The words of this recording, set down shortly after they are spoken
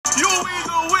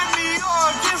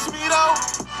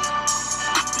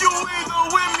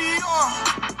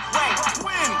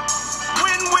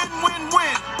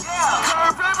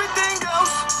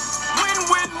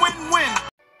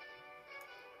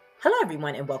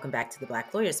everyone, and welcome back to the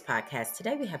Black Lawyers Podcast.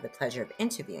 Today, we have the pleasure of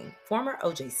interviewing former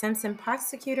O.J. Simpson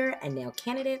prosecutor and now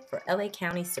candidate for LA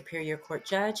County Superior Court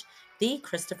Judge, the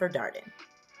Christopher Darden.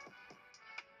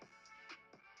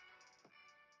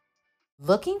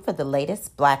 Looking for the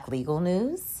latest Black legal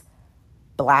news,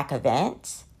 Black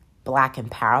event, Black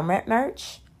empowerment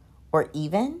merch, or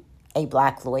even a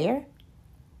Black lawyer?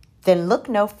 Then look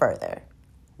no further.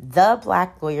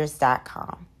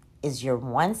 TheBlackLawyers.com is your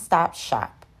one-stop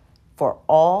shop for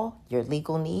all your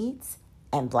legal needs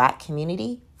and Black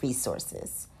community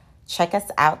resources. Check us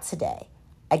out today.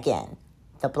 Again,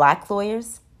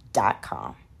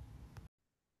 TheBlackLawyers.com.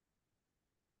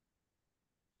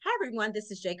 Hi, everyone. This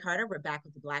is Jay Carter. We're back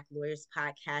with the Black Lawyers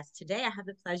Podcast. Today, I have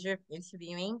the pleasure of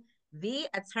interviewing the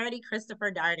attorney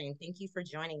Christopher Darden. Thank you for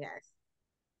joining us.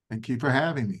 Thank you for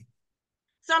having me.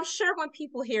 So I'm sure when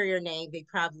people hear your name, they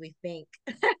probably think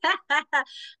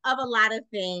of a lot of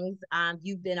things.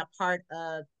 You've been a part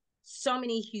of so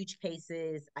many huge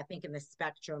cases, I think, in the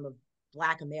spectrum of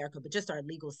Black America, but just our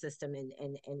legal system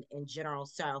in general.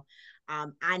 So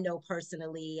I know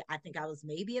personally, I think I was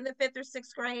maybe in the 5th or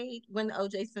 6th grade when the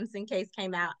O.J. Simpson case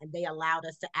came out, and they allowed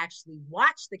us to actually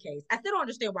watch the case. I still don't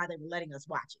understand why they were letting us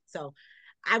watch it. So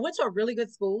I went to a really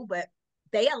good school, but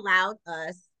they allowed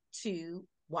us to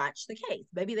watch the case.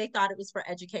 Maybe they thought it was for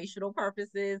educational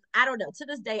purposes. I don't know. To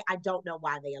this day, I don't know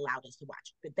why they allowed us to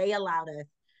watch it, but they allowed us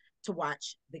to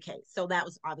watch the case. So that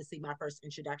was obviously my first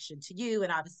introduction to you.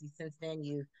 And obviously since then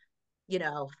you've,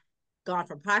 gone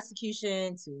from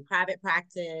prosecution to private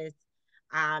practice.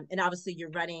 And obviously you're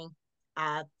running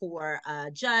for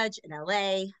a judge in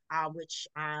LA, which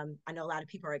I know a lot of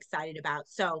people are excited about.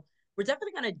 So we're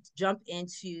definitely going to jump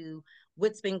into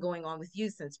what's been going on with you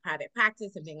since private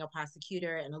practice and being a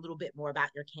prosecutor, and a little bit more about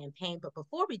your campaign. But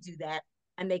before we do that,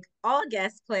 I make all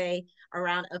guests play a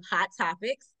round of hot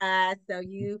topics. So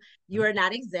you are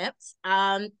not exempt.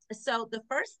 So the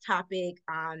first topic,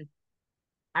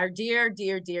 our dear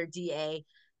DA,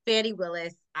 Fani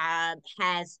Willis,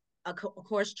 has of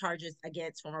course charges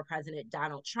against former President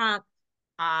Donald Trump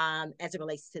as it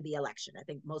relates to the election. I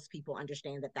think most people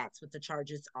understand that that's what the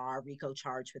charges are, RICO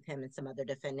charge with him and some other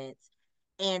defendants.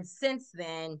 And since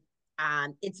then,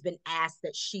 it's been asked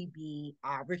that she be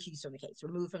recused from the case,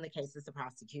 removed from the case as a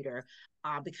prosecutor,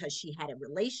 because she had a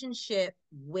relationship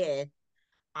with,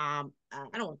 I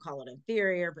don't want to call it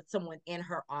inferior, but someone in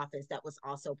her office that was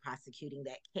also prosecuting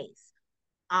that case.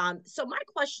 So my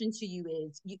question to you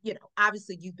is,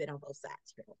 obviously you've been on both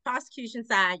sides. You're on the prosecution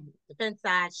side, the defense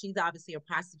side. She's obviously a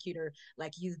prosecutor,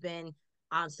 like you've been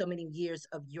so many years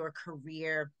of your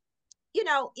career.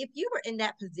 If you were in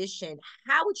that position,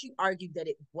 how would you argue that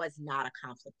it was not a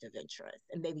conflict of interest?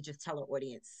 And maybe just tell our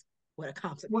audience what a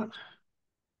conflict is.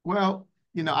 Well,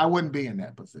 I wouldn't be in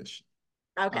that position.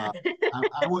 Okay.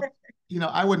 I would,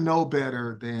 I would know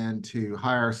better than to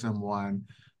hire someone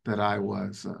that I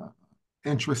was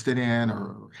interested in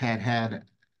or had a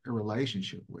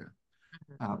relationship with.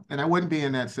 And I wouldn't be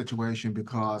in that situation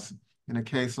because in a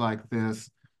case like this,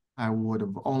 I would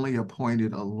have only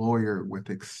appointed a lawyer with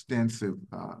an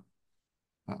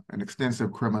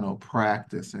extensive criminal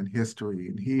practice and history,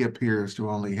 and he appears to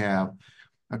only have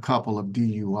a couple of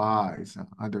DUIs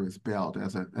under his belt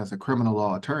as a criminal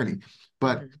law attorney.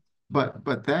 But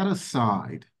that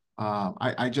aside,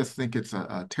 I just think it's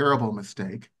a terrible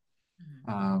mistake.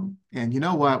 And you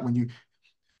know what? When you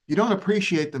don't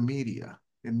appreciate the media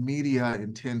and media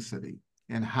intensity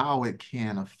and how it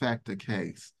can affect a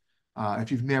case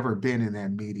if you've never been in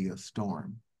that media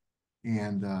storm.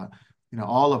 And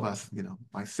all of us,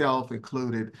 myself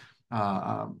included,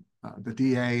 the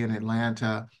DA in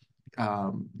Atlanta,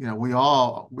 we're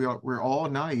all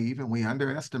naive and we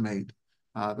underestimate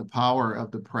the power of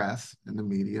the press and the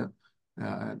media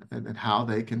and how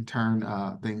they can turn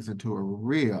things into a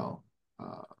real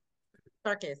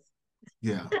circus.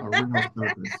 Yeah, a real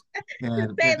circus.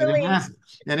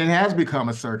 And it has become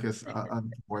a circus,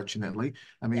 unfortunately.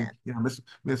 I mean,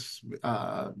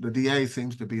 the DA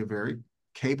seems to be a very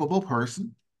capable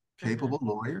person, capable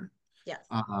lawyer. Yes.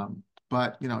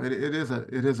 But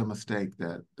it is a mistake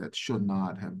that should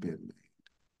not have been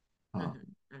made.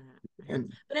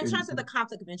 But in terms of the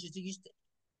conflict of interest,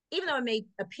 even though it may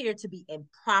appear to be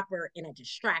improper and a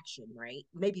distraction, right?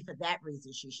 Maybe for that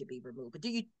reason she should be removed. But do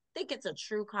you think it's a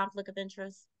true conflict of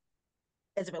interest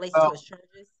as it relates to his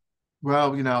charges?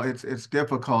 Well, it's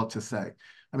difficult to say.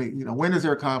 I mean, when is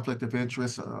there a conflict of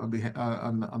interest on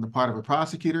the part of a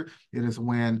prosecutor? It is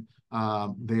when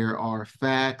there are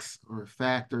facts or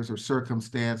factors or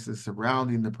circumstances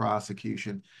surrounding the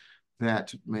prosecution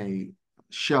that may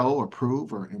show or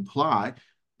prove or imply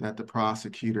that the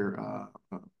prosecutor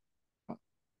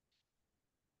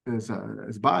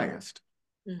is biased,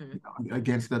 Mm-hmm.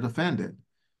 against the defendant.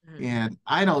 Mm-hmm. And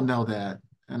I don't know that,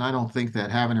 and I don't think that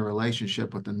having a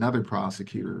relationship with another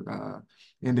prosecutor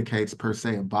indicates per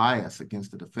se a bias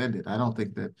against the defendant. I don't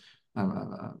think that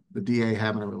the DA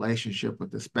having a relationship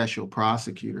with the special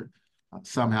prosecutor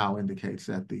somehow indicates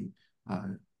that uh,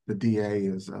 the DA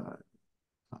is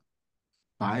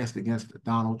biased against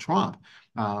Donald Trump.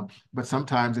 But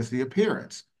sometimes it's the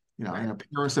appearance, Right. an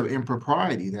appearance of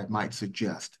impropriety that might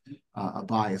suggest a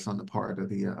bias on the part of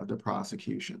the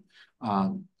prosecution.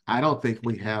 I don't think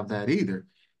we have that either.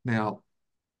 Now,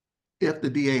 if the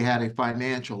DA had a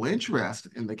financial interest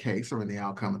in the case or in the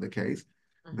outcome of the case,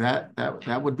 Mm-hmm.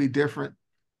 that would be different.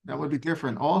 That would be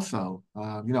different also.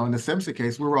 In the Simpson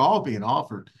case, we were all being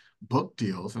offered book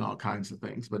deals and all kinds of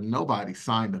things, but nobody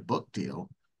signed a book deal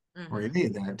or Mm-hmm. any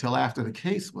of that until after the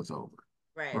case was over,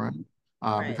 Right. right?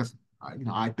 Right. Because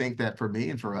I think that for me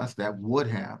and for us, that would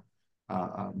have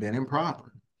been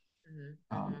improper.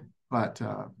 Mm-hmm. Um, Mm-hmm. but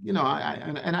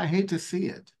and I hate to see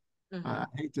it. I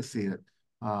Mm-hmm. hate to see it.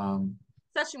 Um,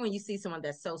 Especially when you see someone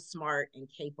that's so smart and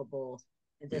capable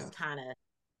and this yes, kind of,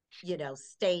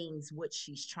 stains what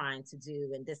she's trying to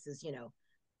do. And this is,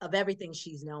 of everything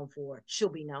she's known for, she'll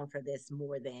be known for this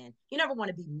more than you never want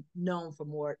to be known for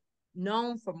more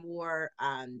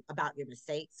about your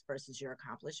mistakes versus your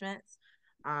accomplishments.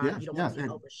 You yes, don't want to yes, be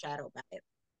and overshadowed by it.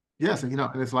 yes, and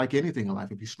it's like anything in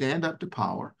life. If you stand up to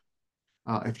power,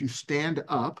 if you stand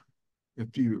up,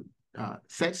 if you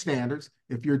set standards,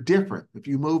 if you're different, if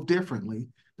you move differently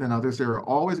than others, there are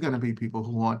always going to be people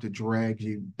who want to drag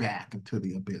you back into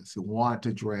the abyss, who want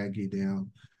to drag you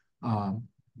down.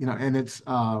 And it's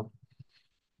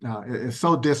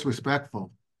so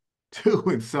disrespectful too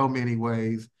in so many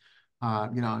ways. For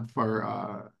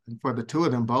the two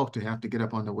of them both to have to get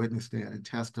up on the witness stand and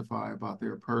testify about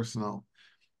their personal,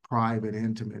 private,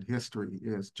 intimate history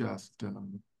is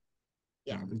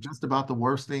Yeah, it's just about the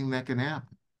worst thing that can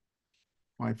happen,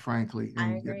 quite frankly. I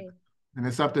And agree.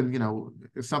 it's something,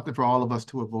 it's something for all of us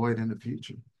to avoid in the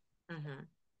future. Mm-hmm.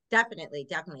 Definitely,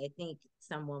 definitely. I think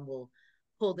someone will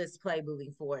pull this play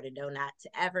moving forward and know not to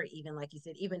ever even, like you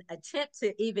said, even attempt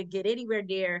to even get anywhere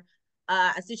near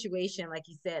a situation like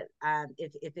you said.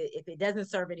 If it doesn't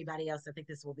serve anybody else, I think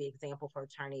this will be an example for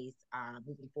attorneys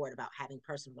moving forward about having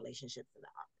personal relationships in the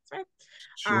office, right?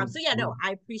 Sure, So yeah, no, sure.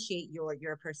 I appreciate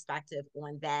your perspective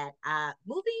on that.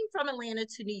 Moving from Atlanta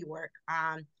to New York,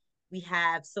 we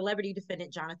have celebrity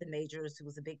defendant Jonathan Majors, who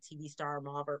was a big TV star,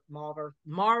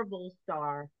 Marvel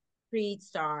star, Creed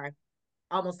star,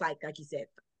 almost like you said,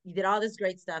 he did all this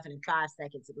great stuff, and in 5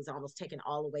 seconds, it was almost taken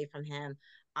all away from him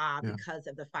Yeah. because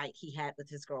of the fight he had with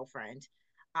his girlfriend.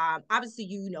 Obviously,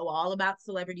 you know all about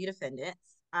celebrity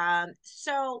defendants.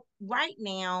 So right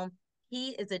now,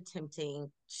 he is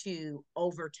attempting to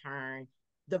overturn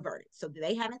the verdict. So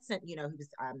they haven't sent, he was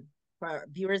for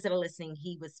viewers that are listening,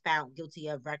 he was found guilty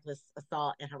of reckless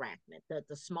assault and harassment,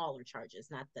 the smaller charges,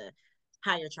 not the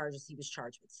higher charges he was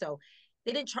charged with. So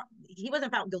they didn't he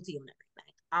wasn't found guilty on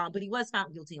everything. But he was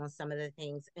found guilty on some of the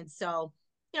things. And so,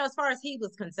 as far as he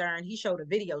was concerned, he showed a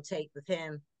videotape of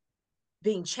him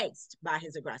being chased by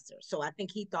his aggressor. So I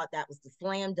think he thought that was the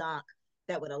slam dunk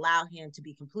that would allow him to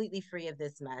be completely free of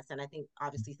this mess. And I think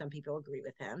obviously some people agree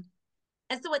with him.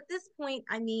 And so at this point,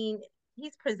 I mean,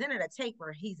 he's presented a tape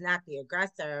where he's not the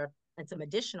aggressor and some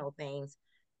additional things.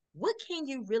 What can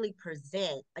you really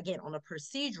present, again, on a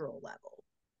procedural level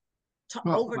to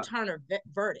Well, overturn a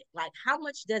verdict? Like, how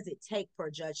much does it take for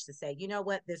a judge to say, you know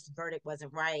what, this verdict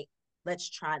wasn't right? Let's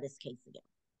try this case again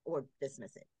or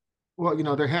dismiss it?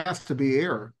 there has to be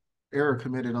error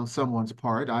committed on someone's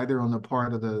part, either on the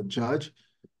part of the judge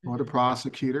or the Mm-hmm.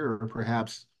 prosecutor, or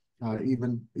perhaps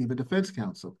even defense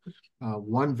counsel.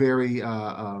 One very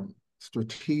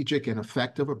strategic and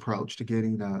effective approach to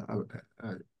getting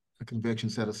a conviction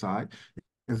set aside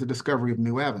is the discovery of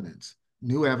new evidence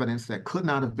that could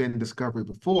not have been discovered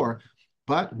before,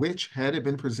 but which, had it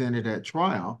been presented at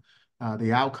trial,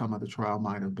 the outcome of the trial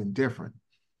might have been different.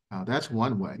 That's Mm-hmm.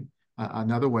 one way.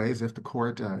 Another way is if the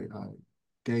court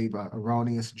gave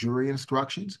erroneous jury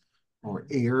instructions or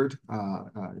Mm-hmm. erred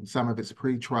in some of its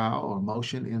pretrial or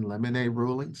motion in limine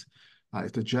rulings.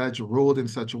 If the judge ruled in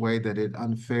such a way that it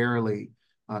unfairly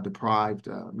deprived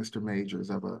Mr. Majors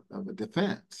of a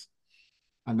defense.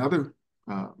 Another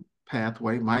uh,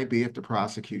 pathway might be if the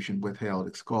prosecution withheld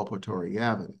exculpatory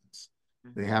evidence.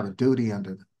 They Mm-hmm. have a duty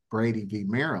under Brady v.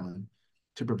 Maryland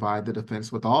to provide the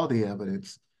defense with all the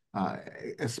evidence, uh,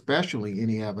 especially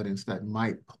any evidence that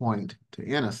might point to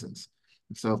innocence.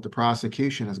 So if the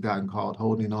prosecution has gotten caught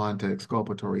holding on to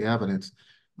exculpatory evidence,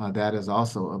 that is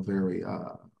also a very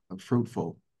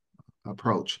fruitful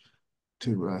approach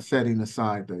setting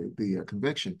aside the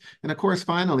conviction. And of course,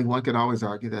 finally, one could always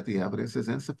argue that the evidence is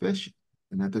insufficient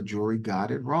and that the jury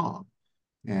got it wrong.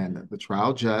 And the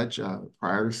trial judge,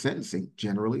 prior to sentencing,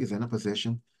 generally is in a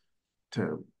position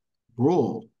to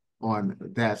rule on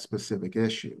that specific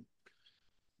issue.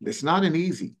 It's not an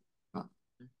easy uh,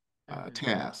 Mm-hmm.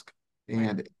 task,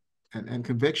 Right. and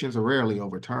convictions are rarely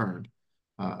overturned,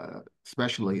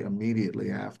 especially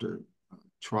immediately after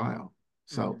trial.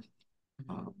 So,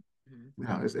 Mm-hmm. um,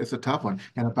 Mm-hmm. it's a tough one.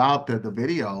 And about the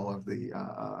video of the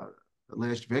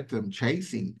alleged victim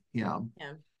chasing him,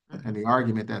 Yeah. and Mm-hmm. the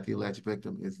argument that the alleged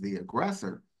victim is the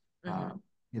aggressor, uh, Mm-hmm.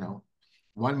 you know,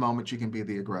 one moment you can be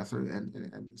the aggressor,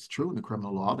 and it's true in the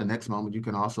criminal law. The next moment you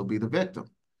can also be the victim,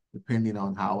 depending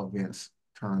on how events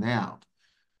turn out.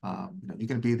 You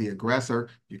can be the aggressor.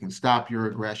 You can stop your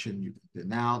aggression. You can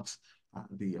denounce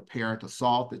the apparent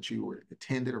assault that you were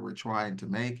intended or were trying to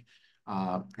make,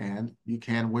 and you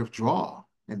can withdraw.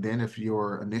 And then if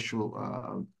your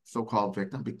initial so-called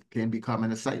victim can become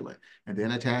an assailant and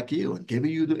then attack you and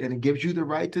and it gives you the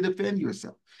right to defend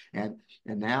yourself. And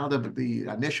and now the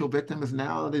initial victim is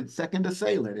now the second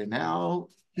assailant, and now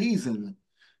he's in Yeah.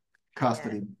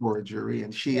 custody before a jury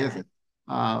and she Yeah. isn't.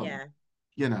 Um, Yeah.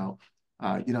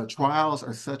 you know, trials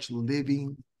are such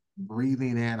living,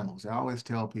 breathing animals. I always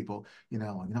tell people,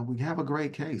 we have a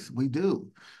great case. We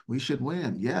do. We should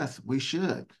win. Yes, we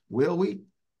should. Will we?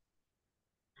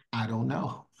 I don't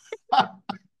know.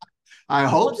 I Well,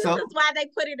 hope this so. is why they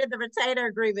put it in the retainer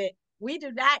agreement. We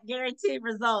do not guarantee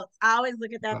results. I always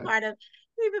look at that Right. part of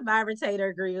even my retainer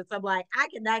agreements. I'm like, I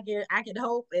cannot guarantee, I can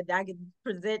hope and I can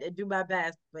present and do my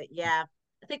best. But yeah,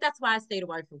 I think that's why I stayed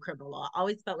away from criminal law. I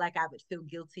always felt like I would feel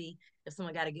guilty if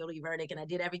someone got a guilty verdict and I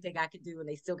did everything I could do and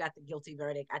they still got the guilty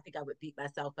verdict. I think I would beat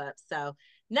myself up. So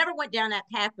never went down that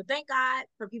path. But thank God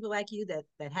for people like you that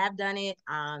have done it.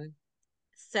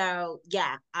 So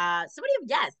yeah, somebody,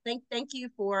 yes, thank you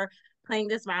for playing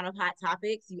this round of hot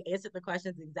topics. You answered the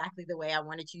questions exactly the way I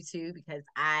wanted you to, because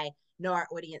I know our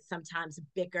audience sometimes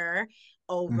bicker Mhm.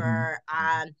 over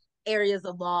areas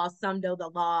of law. Some know the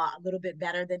law a little bit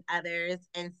better than others,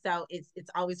 and so it's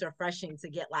always refreshing to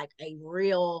get like a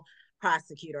real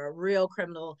prosecutor, a real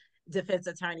criminal defense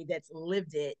attorney that's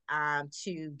lived it,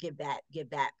 to give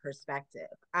that perspective.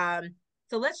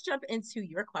 So let's jump into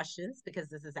your questions because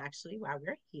this is actually why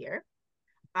we're here.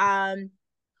 Um,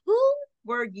 who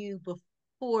were you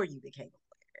before you became a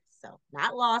lawyer? So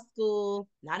not law school,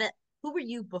 not a who were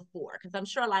you before? Because I'm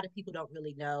sure a lot of people don't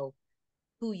really know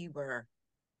who you were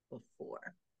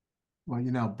before.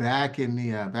 Well, back in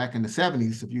the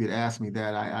 70s, if you had asked me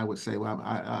that, I would say, well,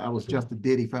 I was just a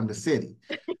ditty from the city.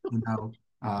 You know,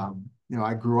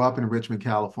 I grew up in Richmond,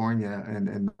 California, and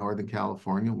in Northern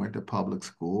California, went to public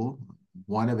school,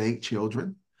 one of 8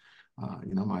 children.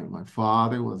 My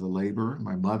father was a laborer.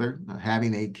 My mother,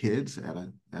 having 8 kids at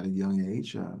a young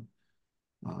age,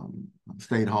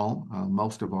 stayed home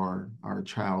most of our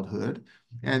childhood.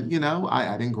 And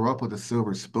I didn't grow up with a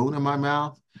silver spoon in my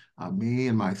mouth. Me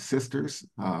and my sisters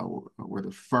were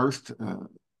the first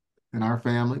in our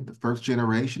family, the first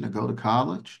generation to go to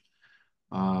college.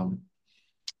 Um,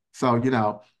 so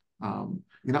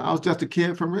I was just a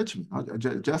kid from Richmond,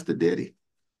 just a ditty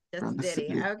Just from a the ditty.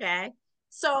 city. Okay.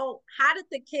 So how did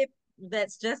the kid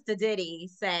that's just a ditty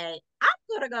say, I'm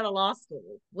gonna go to law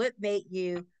school? What made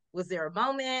you, was there a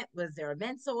moment? Was there a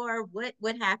mentor? What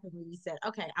happened when you said,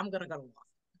 okay, I'm gonna go to law school?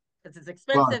 Because it's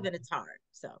expensive Well, and it's hard.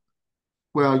 So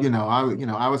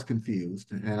I was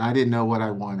confused and I didn't know what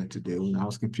I wanted to do. And I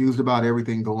was confused about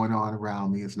everything going on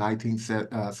around me. It's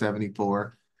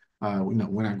 1974,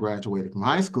 when I graduated from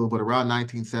high school, but around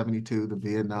 1972, the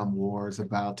Vietnam War is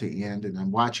about to end. And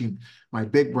I'm watching my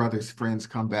big brother's friends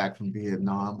come back from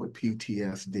Vietnam with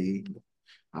PTSD,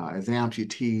 as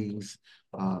amputees,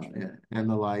 and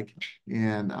the like.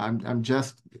 And I'm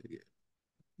just,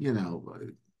 you know,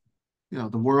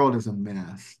 the world is a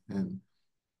mess.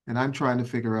 And I'm trying to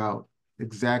figure out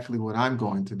exactly what I'm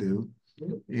going to do.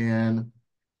 And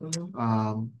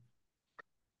um,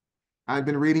 I've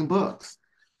been reading books.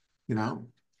 You know,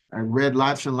 I read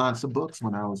lots and lots of books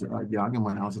when I was young and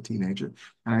when I was a teenager.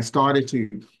 And I started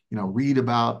to, read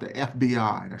about the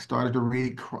FBI. And I started to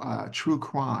read true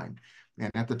crime.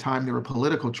 And at the time, there were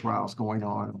political trials going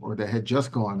on, or that had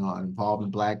just gone on, involving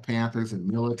Black Panthers and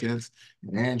militants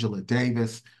and Angela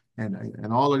Davis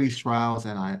and all of these trials.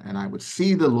 And I would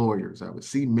see the lawyers. I would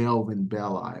see Melvin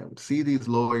Belli. I would see these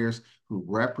lawyers who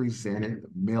represented the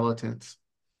militants,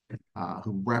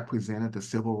 who represented the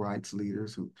civil rights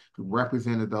leaders, who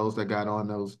represented those that got on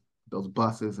those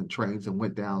buses and trains and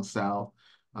went down south.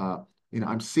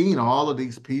 I'm seeing all of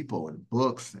these people in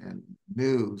books and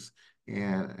news,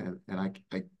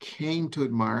 I came to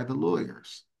admire the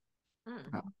lawyers.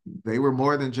 Mm, Uh, they were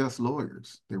more than just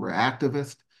lawyers. They were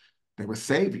activists. They were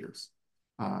saviors,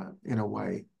 in a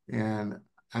way. And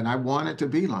I wanted to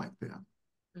be like them.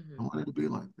 I hmm. wanted to be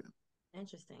like them.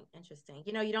 Interesting, interesting.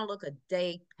 You don't look a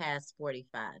day past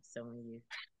 45. So when you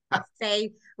say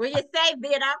being, I'm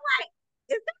like,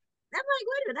 is that? I'm like,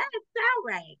 wait a minute, that doesn't sound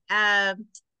right.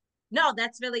 No,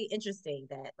 that's really interesting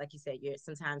that, like you said, you're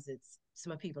sometimes it's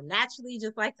some people naturally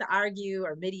just like to argue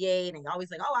or mediate and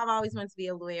always like, oh, I've always wanted to be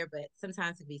a lawyer, but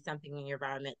sometimes it be something in your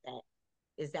environment that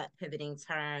is that pivoting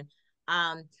turn.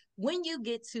 Um, when you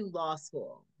get to law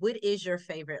school, what is your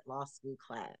favorite law school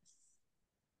class?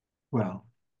 Well,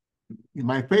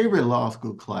 my favorite law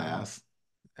school class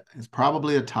is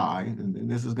probably a tie, and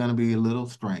this is going to be a little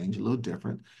strange, a little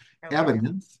different. Okay.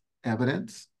 Evidence,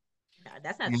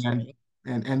 That's not and strange.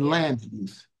 and Yeah. land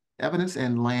use. Evidence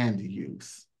and land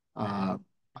use. Okay. Urban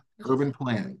Interesting.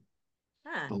 planning.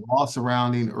 Huh. The law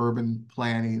surrounding urban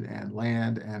planning and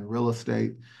land and real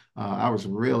estate. I was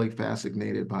really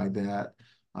fascinated by that.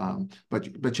 But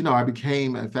I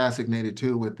became fascinated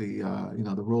too with the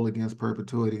the rule against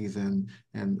perpetuities and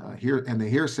the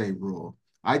hearsay rule.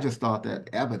 I just thought that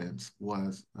evidence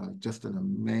was just an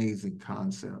amazing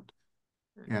concept,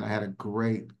 and I had a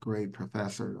great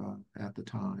professor at the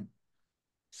time.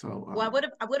 So Well, I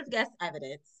would have guessed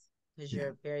evidence because yeah. you're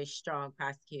a very strong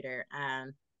prosecutor.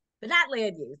 But not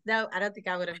land use. No, I don't think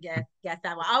I would have guessed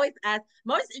that one. I always ask.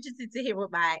 Most interested to hear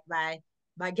what my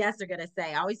guests are gonna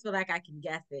say. I always feel like I can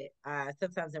guess it.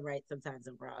 Sometimes I'm right, sometimes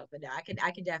I'm wrong. But no, I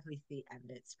can definitely see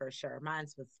evidence for sure.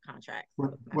 Mine's was contracts.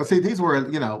 Well, Was my well, see,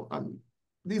 favorite.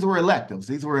 these were electives.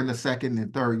 These were in the second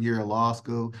and third year of law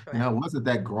school. Correct. It wasn't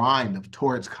that grind of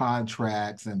torts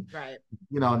contracts Right.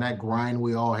 and that grind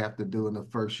we all have to do in the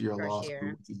first year of law First school,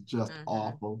 year. which is just Mm-hmm.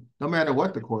 awful. No matter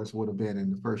what Mm-hmm. the course would have been in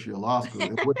the first year of law school,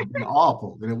 it would have been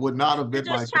awful, and it would not have You're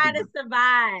been my just trying to favorite.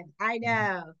 survive. I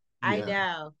know. I Yeah.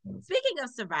 know. Speaking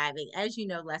of surviving, as you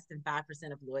know, less than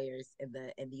 5% of lawyers in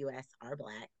the US are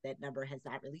black. That number has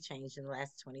not really changed in the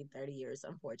last 20, 30 years,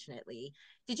 unfortunately.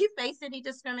 Did you face any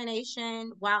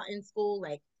discrimination while in school?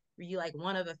 Like were you like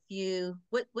one of a few?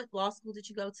 What law school did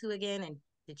you go to again? And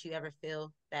did you ever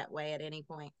feel that way at any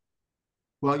point?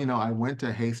 Well, I went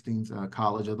to Hastings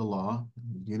College of the Law,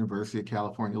 University of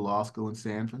California Law School in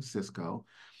San Francisco.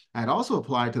 I had also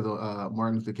applied to the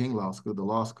Martin Luther King Law School, the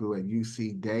law school at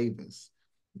UC Davis.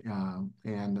 The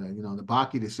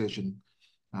Bakke decision,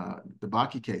 the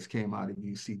Bakke case came out at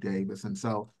UC Davis. And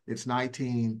so it's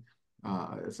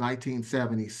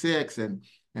 1976, and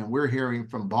we're hearing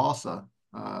from Balsa,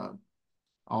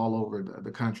 all over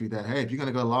the country that, hey, if you're going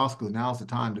to go to law school, now's the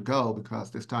time to go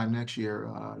because this time next year,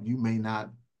 you may not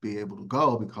be able to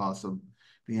go because of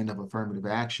the end of affirmative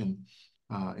action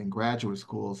in graduate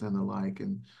schools and the like.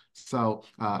 And so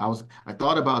I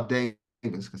thought about Davis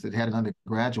because it had an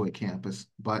undergraduate campus,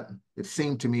 but it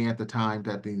seemed to me at the time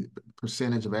that the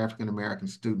percentage of African American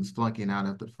students flunking out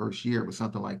after the first year was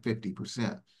something like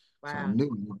 50%. So Wow.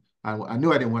 I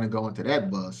knew I didn't want to go into that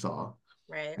buzzsaw.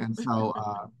 Right. And so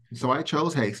I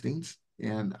chose Hastings.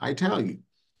 And I tell you,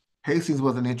 Hastings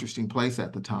was an interesting place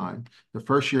at the time. The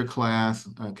first year class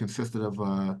consisted of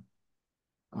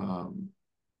um,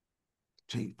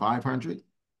 500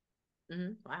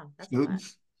 Wow, that's a lot.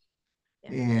 students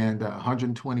Yeah. and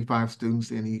 125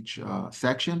 students in each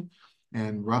section.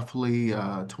 And roughly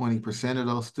 20% of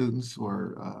those students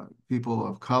were people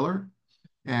of color.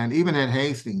 And even at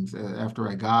Hastings, after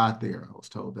I got there, I was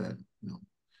told that,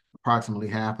 approximately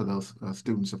half of those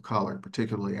students of color,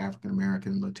 particularly African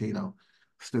American and Latino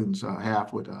students,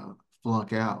 half would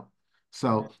flunk out.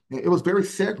 So Mm-hmm. it was very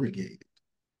segregated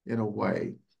in a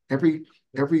way. Every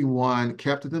everyone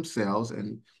kept to themselves,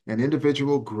 and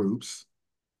individual groups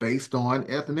based on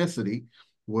ethnicity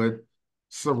would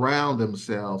surround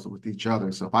themselves with each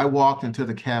other. So if I walked into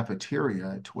the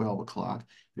cafeteria at 12 o'clock,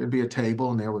 there'd be a table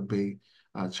and there would be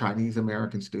Chinese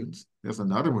American students. There's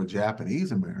another one,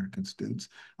 Japanese American students,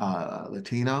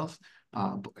 Latinos,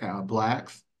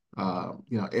 Blacks.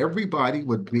 Everybody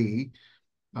would be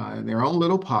in their own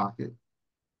little pocket,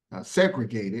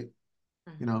 segregated,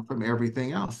 Mm-hmm. from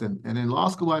everything else. And in law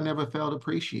school, I never felt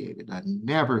appreciated. I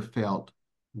never felt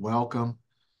welcome.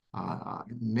 I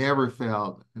never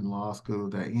felt in law school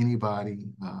that anybody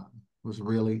was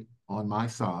really on my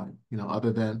side,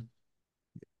 other than,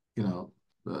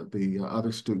 the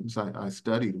other students I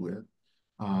studied with.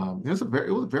 It was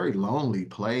a very lonely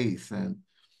place, and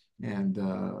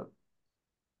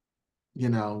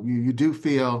you do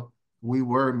feel we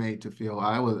were made to feel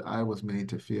I was made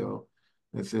to feel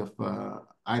as if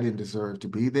I didn't deserve to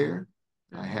be there.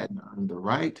 I Mm-hmm. hadn't earned the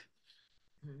right,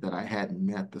 Mm-hmm. that I hadn't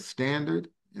met the standard,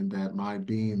 and that my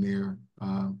being there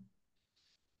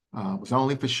was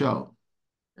only for show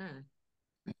Mm.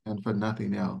 and for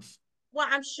nothing else. Well,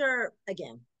 I'm sure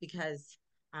again because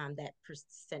that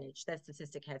percentage, that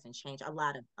statistic hasn't changed. A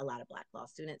lot of Black law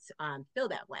students feel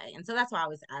that way, and so that's why I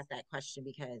always ask that question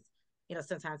because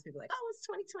sometimes people are like, oh, it's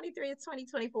 2023, it's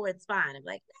 2024, it's fine. I'm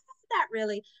like, not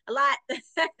really. A lot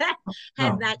has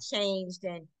No, not changed,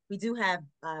 and we do have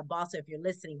BALSA. If you're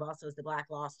listening, BALSA is the Black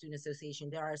Law Student Association.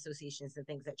 There are associations and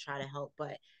things that try to help,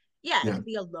 but yeah, it yeah, could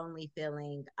be a lonely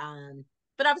feeling.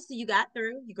 But obviously, you got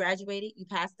through. You graduated. You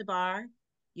passed the bar.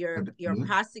 You're a yeah,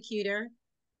 prosecutor,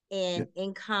 yeah. and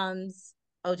in comes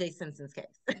OJ Simpson's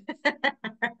case,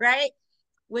 right?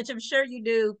 Which I'm sure you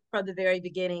knew from the very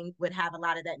beginning would have a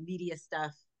lot of that media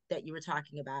stuff that you were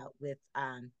talking about with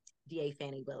DA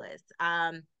Fannie Willis.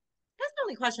 That's the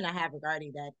only question I have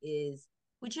regarding that is,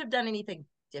 would you have done anything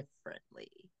differently?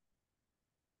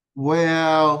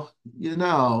 Well, Feel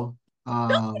free um,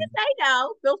 to say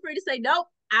no. Feel free to say nope.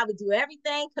 I would do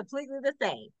everything completely the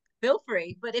same. Feel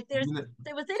free. But if you know,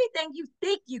 there was anything you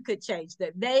think you could change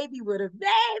that maybe would have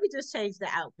maybe just changed the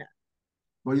outcome.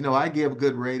 well, I give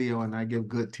good radio and I give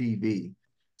good TV.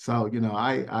 So,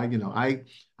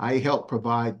 I help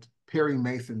provide Perry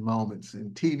Mason moments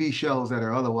in TV shows that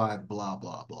are otherwise blah,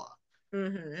 blah, blah.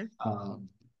 Mm-hmm. Um,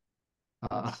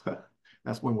 uh,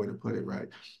 that's one way to put it, right?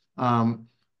 Um,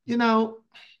 you know,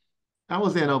 I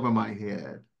was in over my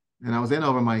head. And I was in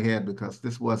over my head because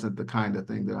this wasn't the kind of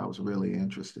thing that I was really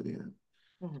interested in.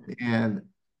 Mm-hmm. And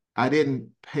I didn't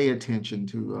pay attention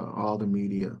to all the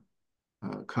media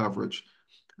coverage.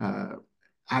 Uh,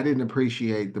 I didn't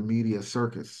appreciate the media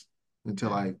circus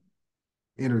until I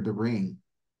entered the ring.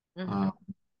 Mm-hmm. Uh,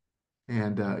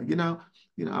 and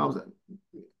I was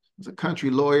a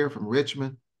country lawyer from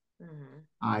Richmond. Mm-hmm.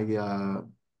 I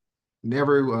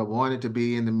never wanted to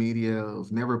be in the media. It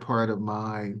was never part of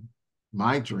my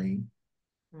dream,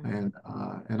 Mm-hmm.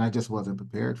 and I just wasn't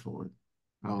prepared for it.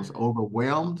 I was Mm-hmm.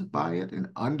 overwhelmed by it and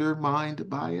undermined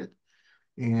by it.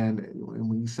 And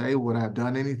when you say, would I have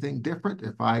done anything different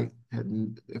if I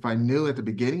knew at the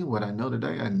beginning what I know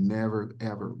today, I never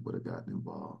ever would have gotten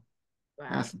involved. Wow.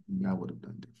 That's the thing I would have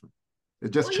done different.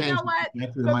 It just Well, you know changed the what?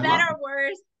 trajectory of For my better life. or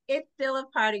worse, it's still a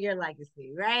part of your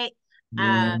legacy, right?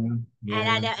 Yeah, Um,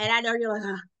 yeah. and I know you're like,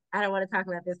 oh, I don't want to talk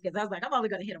about this because I was like, I'm only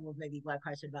going to hit him with maybe one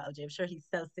question about OJ. I'm sure he's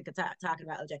so sick of talking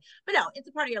about OJ. But no, it's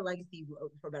a part of your legacy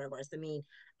for better or worse. I mean,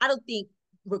 I don't think,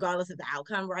 regardless of the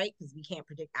outcome, right? Because we can't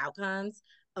predict outcomes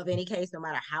of any case, no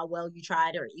matter how well you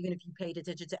tried, or even if you paid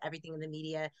attention to everything in the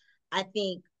media. I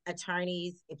think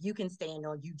attorneys, if you can stand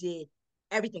on, you did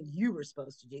everything you were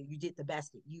supposed to do. You did the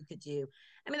best that you could do.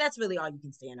 I mean, that's really all you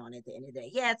can stand on at the end of the day.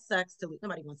 Yeah, it sucks to lose.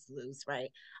 Nobody wants to lose, right?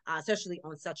 Especially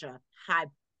on such a high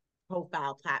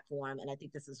profile platform. And I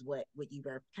think this is what you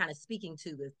were kind of speaking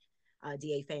to with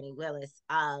DA Fannie Willis.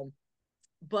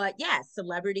 But yeah,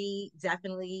 celebrity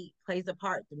definitely plays a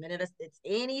part. The minute it's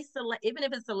any even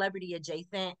if it's celebrity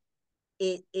adjacent,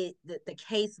 the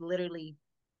case literally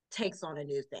takes on a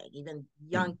new thing. Even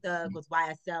Yeah. Young Thug with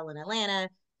YSL in Atlanta,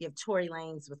 you have Tory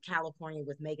Lanez with California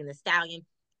with Megan Thee Stallion.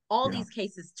 All Yeah. these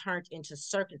cases turned into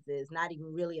circuses, not even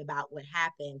really about what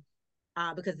happened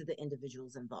because of the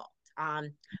individuals involved.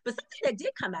 But something that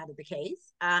did come out of the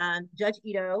case, Judge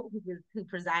Ito, who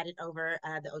presided over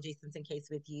the O.J. Simpson case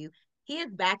with you, he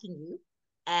is backing you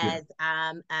Yeah.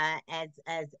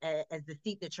 as the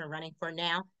seat that you're running for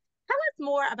now. Tell us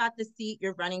more about the seat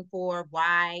you're running for,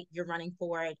 why you're running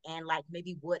for it, and like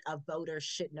maybe what a voter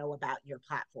should know about your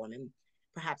platform, and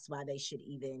perhaps why they should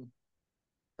even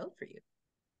vote for you.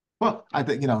 Well, I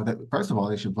think, that first of all,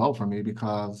 they should vote for me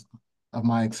because of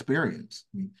my experience.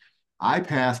 I mean, I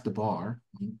passed the bar,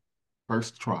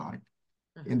 first try,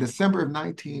 in Mm-hmm. December of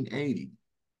 1980.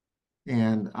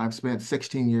 And I've spent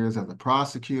 16 years as a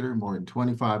prosecutor, more than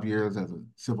 25 years as a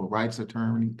civil rights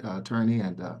attorney,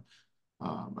 and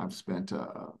I've spent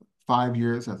 5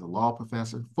 years as a law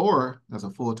professor, four as a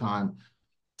full-time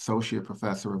associate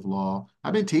professor of law.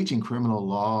 I've been teaching criminal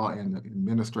law and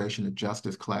administration of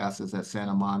justice classes at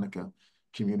Santa Monica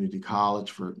Community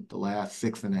College for the last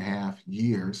 6.5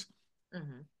 years.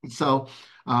 Mm-hmm. So,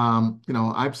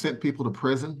 I've sent people to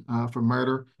prison for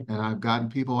murder, and I've gotten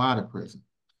people out of prison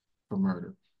for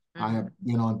murder. I have Mm-hmm.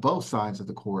 been on both sides of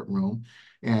the courtroom,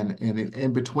 and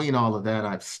in between all of that,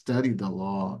 I've studied the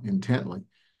law intently.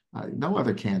 No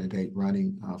other candidate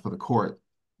running for the court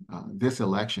this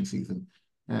election season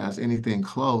has anything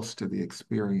close to the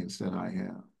experience that I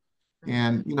have. Mm-hmm.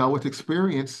 And with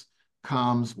experience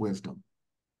comes wisdom,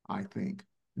 I think.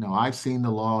 I've seen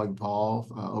the law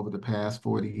evolve over the past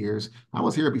 40 years. I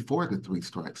was here before the three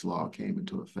strikes law came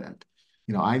into effect.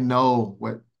 I know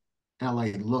what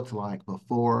LA looked like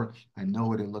before. I know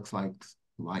what it looks like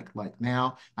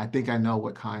now. I think I know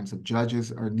what kinds of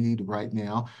judges are needed right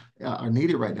now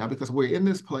because we're in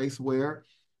this place where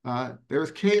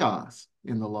there's chaos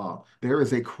in the law. There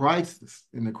is a crisis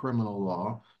in the criminal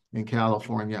law in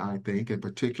California, I think, and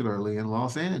particularly in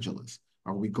Los Angeles.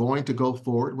 Are we going to go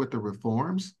forward with the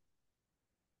reforms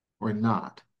or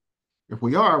not? If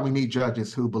we are, we need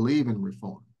judges who believe in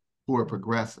reform, who are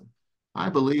progressive. I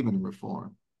believe in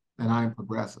reform and I'm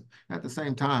progressive. At the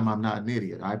same time, I'm not an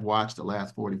idiot. I've watched the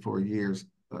last 44 years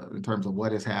in terms of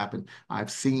what has happened. I've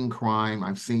seen crime.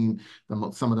 I've seen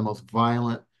some of the most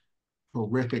violent,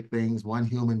 horrific things one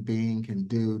human being can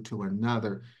do to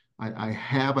another. I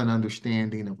have an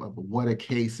understanding of what a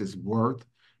case is worth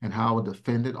and how a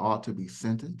defendant ought to be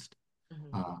sentenced.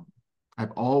 Mm-hmm. Uh,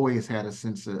 I've always had a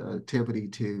sensitivity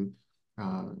to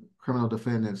uh, criminal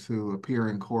defendants who appear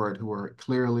in court who are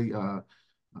clearly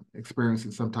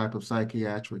experiencing some type of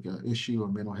psychiatric issue or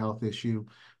mental health issue.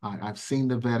 I've seen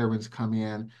the veterans come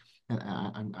in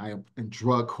and I in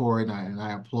drug court and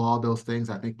I applaud those things.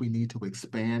 I think we need to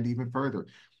expand even further.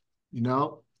 You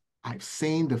know, I've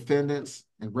seen defendants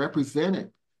and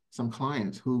represented some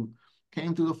clients who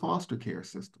came through the foster care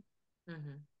system.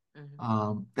 Mm-hmm.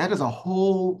 Mm-hmm. That is a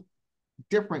whole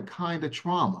different kind of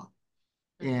trauma.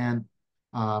 Mm-hmm. And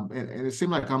it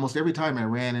seemed like almost every time I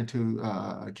ran into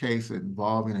a case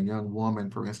involving a young woman,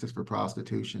 for instance, for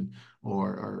prostitution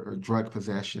or drug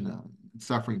possession,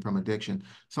 suffering from addiction,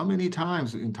 so many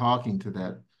times in talking to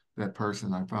that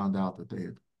person, I found out that they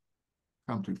had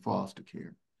come through foster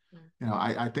care.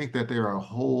 I think that there are a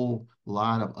whole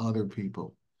lot of other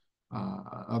people,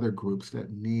 other groups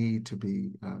that need to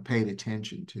be paid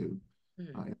attention to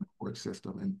Mm-hmm. in the court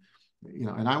system.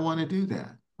 And I want to do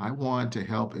that. I want to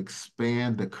help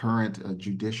expand the current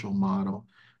judicial model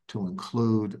to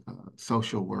include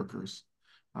social workers,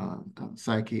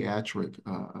 psychiatric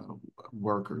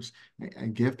workers,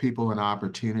 and give people an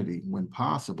opportunity when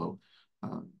possible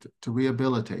to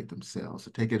rehabilitate themselves,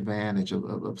 to take advantage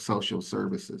of social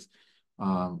services.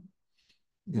 Um,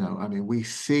 I mean, we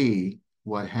see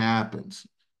what happens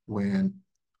when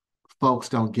folks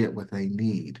don't get what they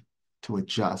need to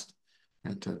adjust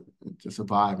and to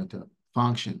survive and to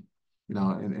function,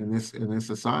 in this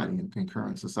society, in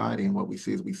concurrent society. And what we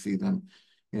see is we see them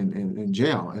in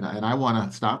jail. And I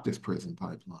want to stop this prison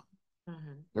pipeline.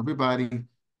 Mm-hmm. Everybody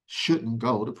shouldn't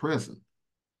go to prison.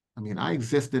 I mean, I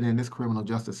existed in this criminal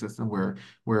justice system where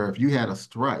if you had a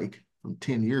strike from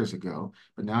 10 years ago,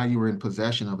 but now you were in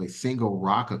possession of a single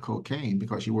rock of cocaine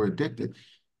because you were addicted,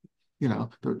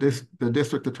 the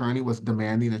district attorney was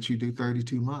demanding that you do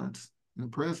 32 months in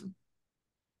prison.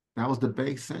 That was the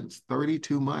base sentence,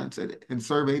 32 months, and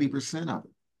serve 80%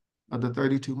 of the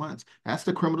 32 months. That's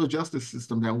the criminal justice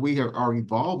system that we are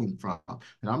evolving from.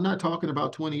 And I'm not talking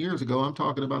about 20 years ago. I'm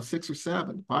talking about 6 or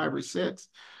 7, 5 or 6.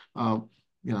 Um,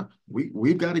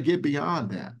 we've got to get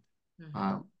beyond that.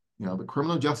 Mm-hmm. The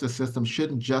criminal justice system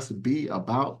shouldn't just be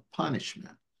about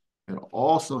punishment. It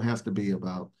also has to be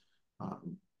about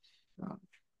um, uh,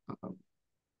 uh,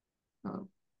 uh,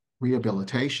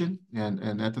 rehabilitation,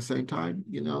 and at the same time,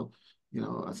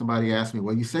 somebody asked me,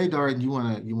 well, you say, Darden, you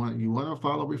want to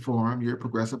follow reform, you're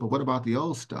progressive, but what about the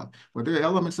old stuff? Well, there are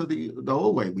elements of the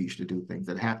old way we used to do things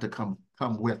that have to come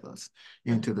with us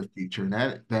into the future, and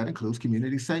that includes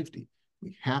community safety.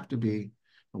 We have to be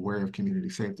aware of community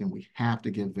safety, and we have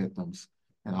to give victims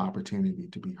an opportunity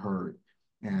to be heard.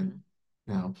 And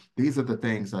Mm-hmm. these are the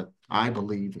things that I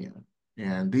believe in,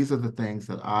 and these are the things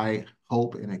that I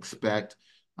hope and expect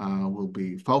will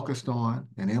be focused on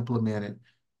and implemented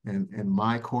in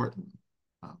my courtroom.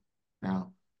 Uh,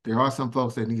 Now, there are some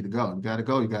folks that need to go. You got to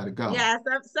go. You got to go. Yeah,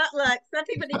 look, some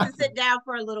people need to sit down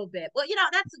for a little bit. Well,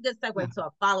 that's a good segue to a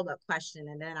follow-up question,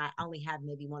 and then I only have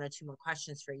maybe one or two more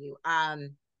questions for you.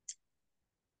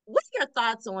 What are your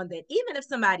thoughts on that? Even if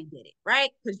somebody did it,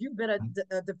 right? Because you've been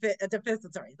a defense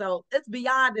attorney, so it's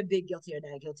beyond the big guilty or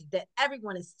not guilty. That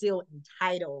everyone is still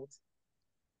entitled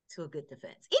to a good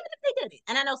defense, even if they did it.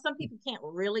 And I know some people can't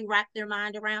really wrap their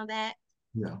mind around that.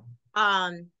 Yeah.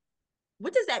 Um,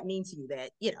 what does that mean to you that,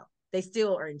 they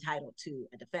still are entitled to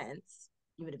a defense,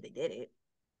 even if they did it?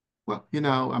 Well,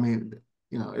 I mean,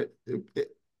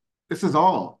 this is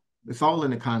all, it's all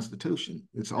in the Constitution.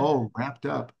 It's Mm-hmm. all wrapped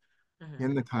up Mm-hmm.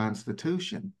 in the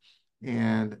Constitution.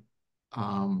 And,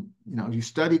 you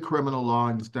study criminal law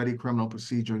and you study criminal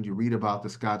procedure and you read about the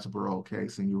Scottsboro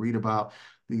case and you read about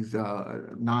these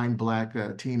 9 Black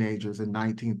teenagers in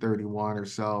 1931 or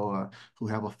so who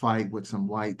have a fight with some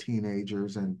white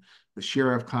teenagers, and the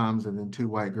sheriff comes and then 2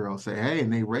 white girls say, hey,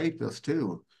 and they raped us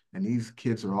too. And these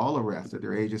kids are all arrested.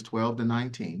 They're ages 12 to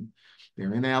 19.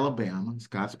 They're in Alabama,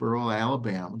 Scottsboro,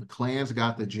 Alabama. The Klan's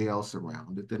got the jail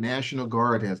surrounded. The National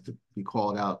Guard has to be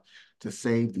called out to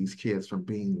save these kids from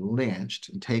being lynched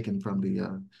and taken from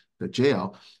the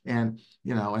jail. And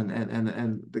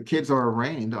and the kids are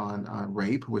arraigned on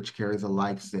rape, which carries a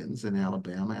life sentence in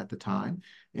Alabama at the time.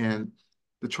 And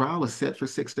the trial is set for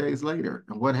 6 days later.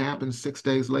 And what happens 6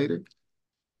 days later?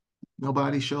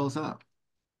 Nobody shows up.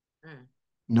 Mm.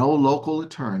 No local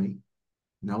attorney,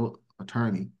 no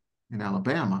attorney in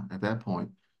Alabama at that point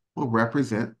will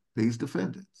represent these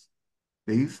defendants,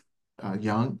 these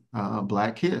young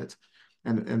black kids.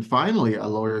 And finally, a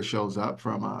lawyer shows up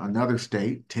from another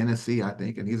state, Tennessee, I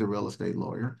think, and he's a real estate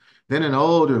lawyer. Then an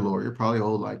older lawyer, probably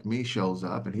old like me, shows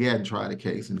up, and he hadn't tried a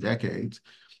case in decades.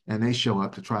 And they show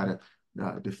up to try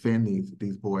to defend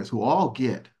these boys who all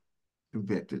get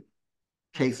convicted. Mm-hmm.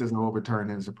 Cases are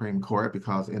overturned in the Supreme Court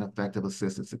because ineffective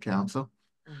assistance of counsel.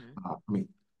 Mm-hmm. I mean,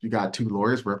 you got two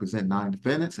lawyers represent 9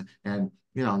 defendants, and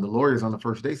the lawyers on the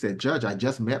first day said, "Judge, I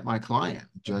just met my client."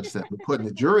 The judge said, "We're putting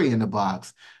the jury in the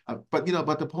box." But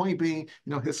the point being,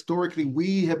 historically,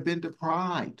 we have been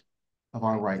deprived of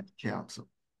our Right. right to counsel,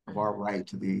 of our Mm-hmm. right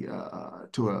to the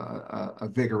to a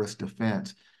vigorous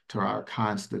defense, to our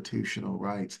constitutional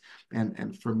rights.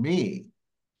 And for me,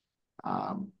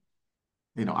 um,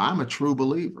 I'm a true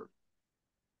believer.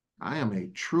 I am a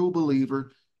true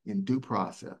believer in due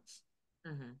process.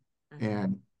 Mm-hmm.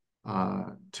 Mm-hmm.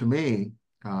 And to me,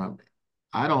 uh,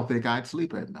 I don't think I'd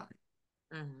sleep at night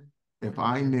Mm-hmm. if Mm-hmm.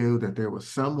 I knew that there was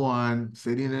someone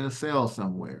sitting in a cell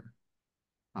somewhere,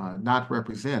 not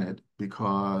represented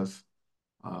because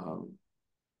uh,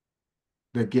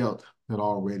 the guilt had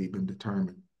already been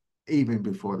determined, even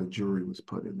before the jury was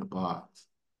put in the box.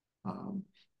 Um,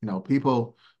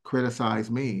 People criticize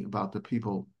me about the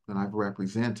people that I've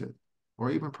represented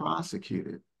or even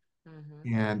prosecuted.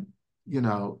 Mm-hmm. And,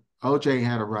 OJ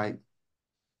had a right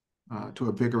to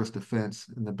a vigorous defense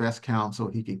and the best counsel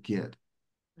he could get.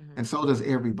 Mm-hmm. And so does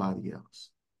everybody else.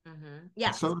 Mm-hmm. And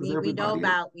Yes, so does we know everybody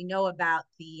else. about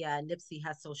the Nipsey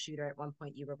Hussle shooter. At one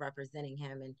point, you were representing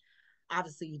him, and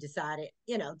obviously, you decided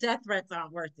death threats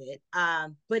aren't worth it.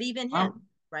 But even him, Well,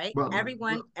 right? well,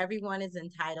 Everyone is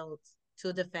entitled to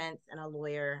a defense and a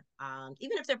lawyer,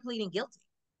 even if they're pleading guilty.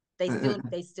 uh,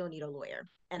 They still need a lawyer,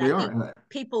 and I they think are.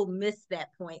 people missed that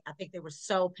point. I think they were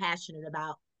so passionate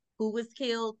about who was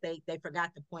killed, they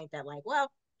forgot the point that, like,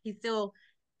 well, he still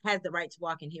has the right to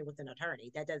walk in here with an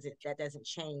attorney. That doesn't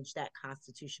change that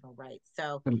constitutional right.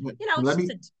 So And it's let just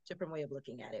me, a different way of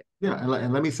looking at it. yeah,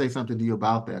 and let me say something to you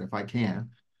about that, if I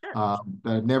can, Sure.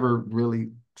 that I've never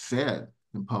really said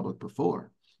in public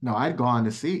before. No, I'd gone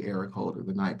to see Eric Holder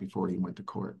the night before he went to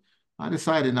court. I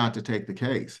decided not to take the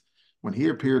case. When he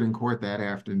appeared in court that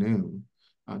afternoon,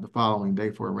 the following day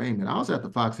for arraignment, I was at the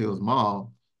Fox Hills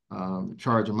Mall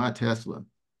charging my Tesla.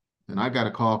 And I got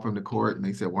a call from the court and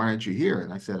they said, "Why aren't you here?"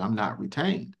 And I said, "I'm not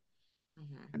retained."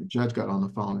 Mm-hmm. And the judge got on the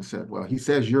phone and said, "Well, he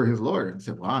says you're his lawyer." And I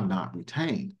said, "Well, I'm not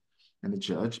retained." And the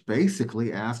judge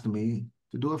basically asked me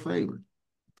to do a favor,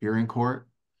 appear in court,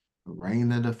 arraign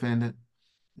the defendant,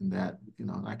 and that,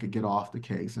 I could get off the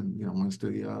case. And, once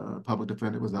the public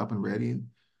defender was up and ready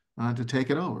to take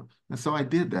it over. And so I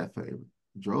did that favor,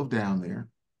 drove down there,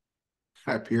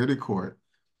 I appeared in court,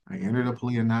 I entered a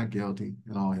plea of not guilty,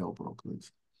 and all hell broke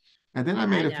loose. And then Yeah,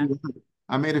 I know.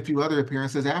 I made a few other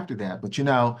appearances after that. But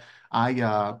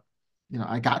I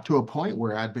I got to a point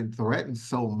where I'd been threatened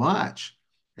so much,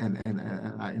 and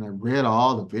I read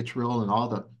all the vitriol and all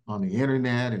the on the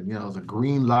internet, and it was a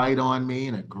green light on me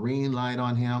and a green light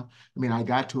on him. I mean, I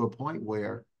got to a point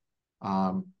where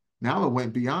um, now it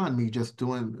went beyond me just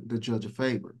doing the judge a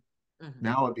favor. Mm-hmm.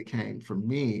 Now it became, for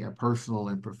me, a personal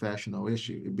and professional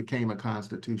issue. It became a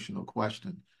constitutional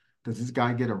question. Does this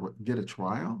guy get a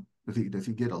trial? Does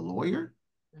he get a lawyer?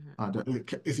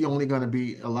 Mm-hmm. Is he only going to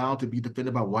be allowed to be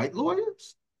defended by white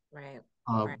lawyers? Right.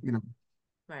 Uh, Right. you know,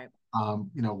 Right.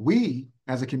 we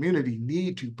as a community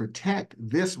need to protect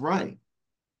this right.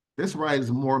 This Mm-hmm. right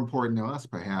is more important to us,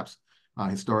 perhaps,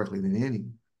 historically than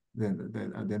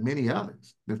many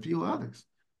others, than few others.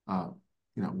 Uh,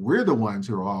 we're the ones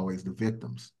who are always the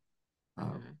victims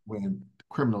Mm-hmm. when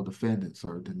criminal defendants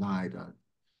are denied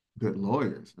good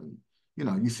lawyers. And,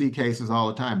 you see cases all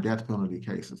the time, death penalty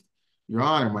cases. Your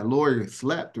Honor, my lawyer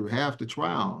slept through half the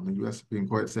trial. And the U.S. Supreme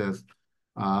Court says,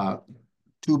 uh,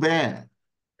 too bad,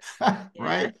 Yeah.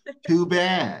 right? Too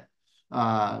bad.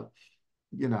 Uh,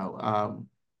 you know, um,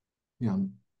 you know,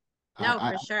 No,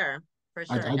 I, for sure. For I,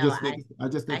 sure. I No, just think, I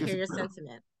just I think hear it's your incredible.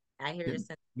 sentiment. I hear your It,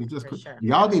 sentiment it just, for sure.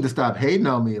 y'all need to stop hating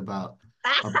on me about,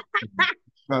 You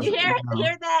because,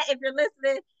 hear that if you're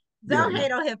listening? Yeah, Don't yeah,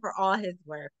 hate on him for all his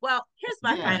work. Well, here's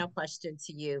my yeah. final question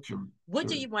to you. Sure, What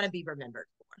do sure. you want to be remembered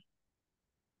for?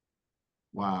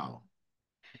 Wow.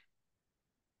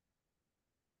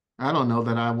 I don't know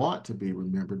that I want to be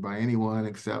remembered by anyone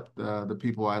except the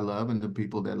people I love and the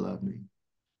people that love me.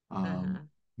 Um, Uh-huh.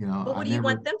 you know, But I what do you never,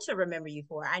 want them to remember you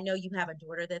for? I know you have a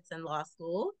daughter that's in law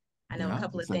school. I know a yeah,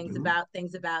 couple of yes, I do.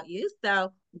 things about you.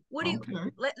 So, what do you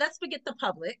Okay. let's forget the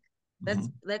public.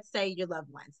 Mhm. Let's say your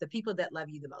loved ones, the people that love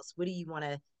you the most. What do you want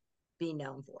to be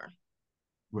known for?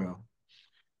 Well,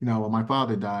 you know, when my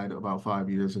father died about 5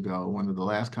 years ago, one of the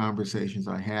last conversations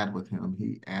I had with him,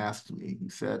 he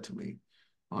said to me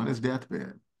on his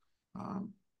deathbed,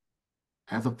 um,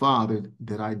 as a father,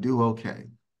 did I do okay?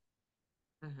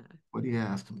 Uh-huh. What he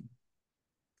asked me.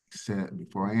 He said,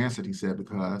 before I answered, he said,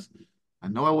 because I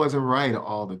know I wasn't right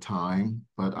all the time,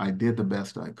 but I did the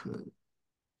best I could.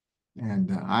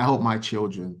 And I hope my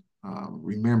children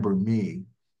remember me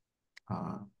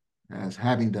uh, as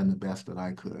having done the best that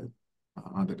I could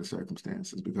under the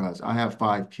circumstances, because I have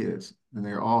 5 kids and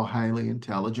they're all highly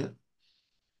intelligent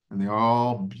and they're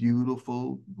all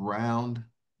beautiful, brown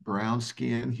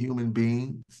skinned human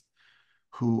beings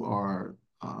who are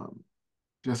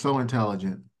just so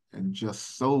intelligent and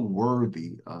just so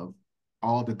worthy of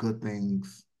all the good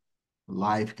things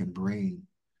life can bring.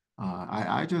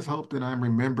 I just hope that I'm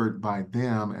remembered by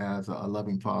them as a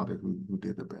loving father who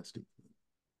did the best he could.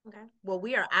 Okay. Well,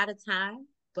 we are out of time,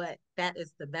 but that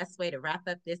is the best way to wrap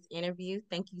up this interview.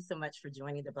 Thank you so much for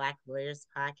joining the Black Lawyers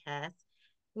Podcast.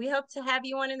 We hope to have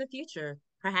you on in the future,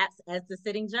 perhaps as the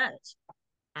sitting judge.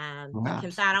 You can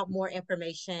Perhaps. find out more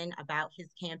information about his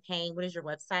campaign. What is your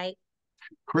website?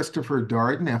 Christopher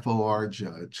Darden,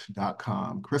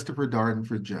 FORJudge.com. Christopher Darden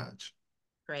for Judge.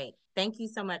 Great. Thank you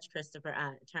so much, Christopher,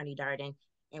 Attorney Darden,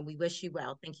 and we wish you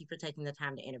well. Thank you for taking the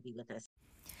time to interview with us.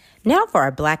 Now for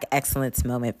our Black Excellence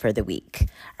Moment for the week.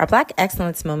 Our Black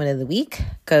Excellence Moment of the week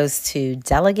goes to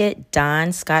Delegate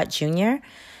Don Scott Jr.,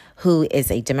 who is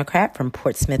a Democrat from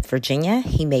Portsmouth, Virginia.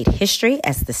 He made history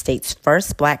as the state's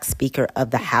first Black Speaker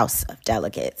of the House of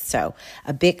Delegates. So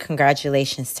a big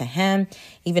congratulations to him.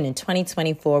 Even in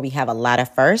 2024, we have a lot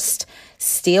of firsts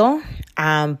still,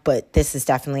 but this is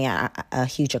definitely a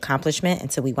huge accomplishment.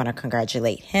 And so we want to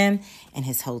congratulate him and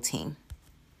his whole team.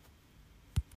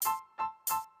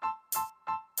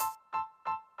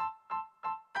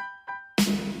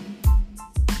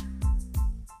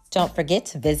 Don't forget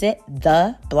to visit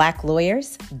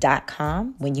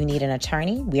theblacklawyers.com when you need an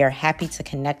attorney. We are happy to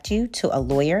connect you to a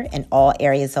lawyer in all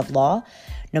areas of law,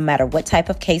 no matter what type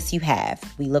of case you have.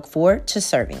 We look forward to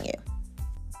serving you.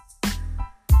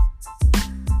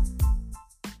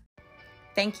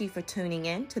 Thank you for tuning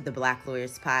in to the Black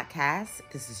Lawyers Podcast.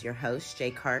 This is your host,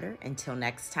 Jay Carter. Until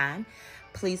next time,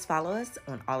 please follow us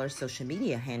on all our social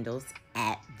media handles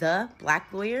at The Black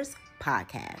Lawyers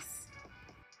Podcast.